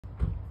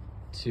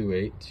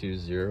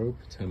2820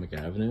 Potomac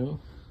Avenue.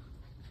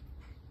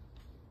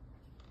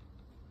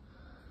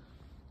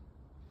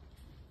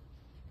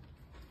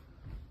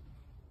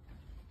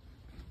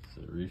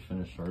 So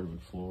refinished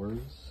hardwood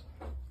floors.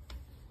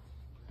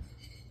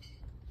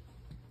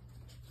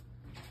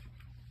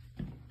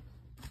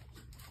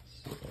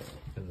 So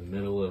in the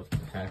middle of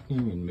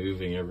packing and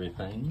moving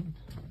everything.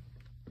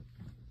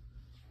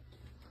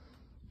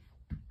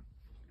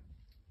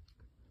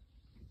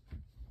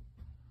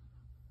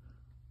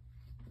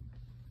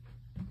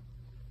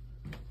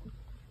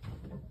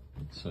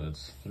 So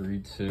it's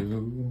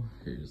 3-2.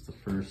 Here's the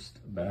first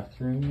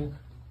bathroom.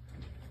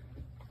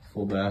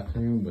 Full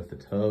bathroom with a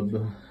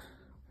tub,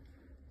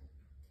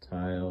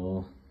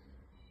 tile.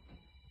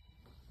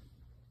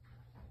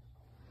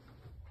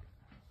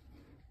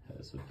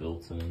 Has a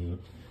built-in.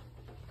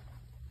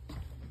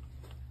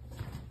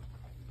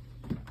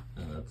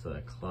 And that's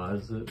a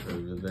closet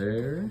over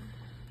there.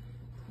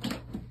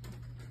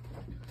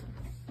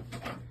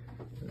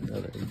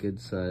 Another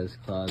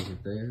good-sized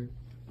closet there.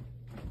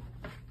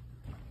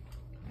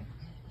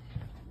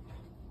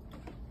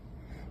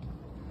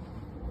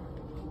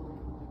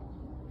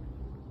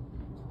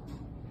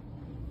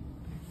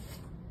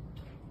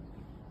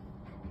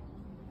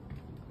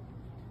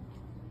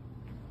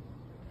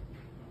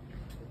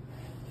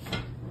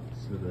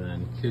 So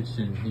then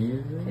kitchen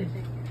here.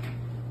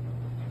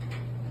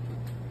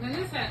 And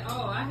this had,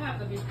 oh, I have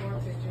the before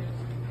pictures.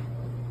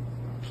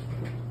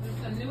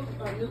 It's a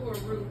newer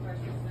roof, I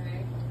should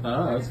say.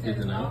 Oh, that's good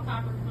to know. All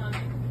copper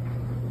plumbing.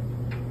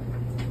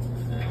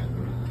 And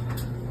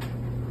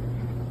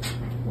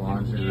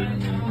laundry room in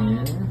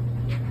here.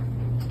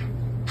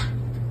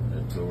 A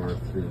door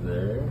through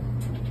there.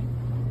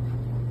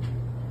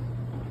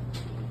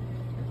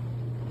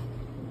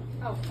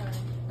 Oh, sorry.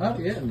 Oh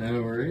yeah,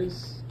 no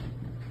worries.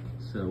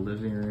 So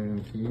living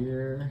room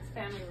here. It's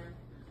family room.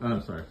 Oh,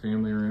 I'm sorry,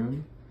 family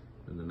room.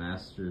 And the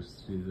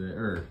master's through there,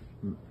 or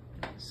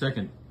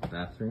second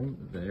bathroom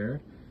there.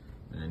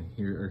 And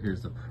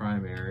here's the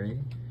primary.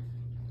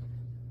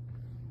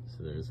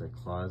 So there's a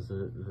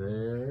closet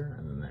there,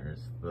 and then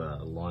there's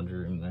the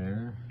laundry room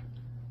there.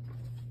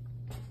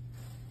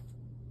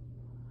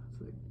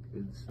 That's a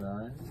good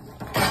size.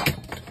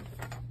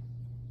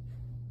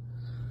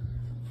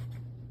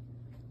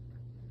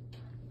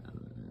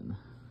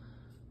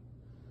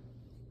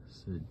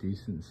 So a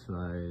decent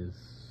size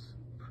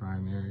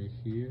primary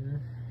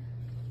here.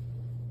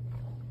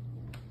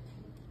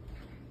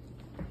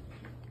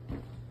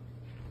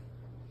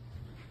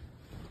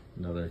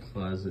 Another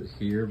closet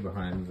here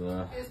behind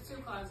the... There's two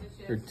closets,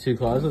 yes. Or two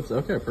closets?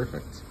 Okay,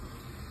 perfect.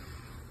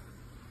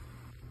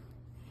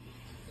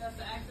 That's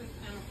the access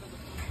panel for the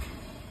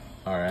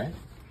phone. All right.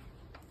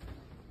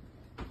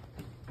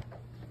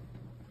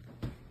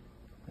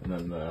 And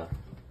then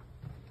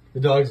the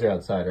dogs are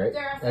outside, right?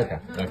 They're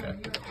outside. Okay, okay.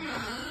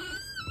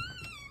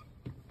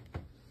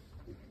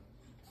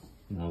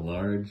 And a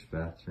large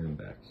bathroom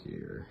back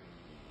here.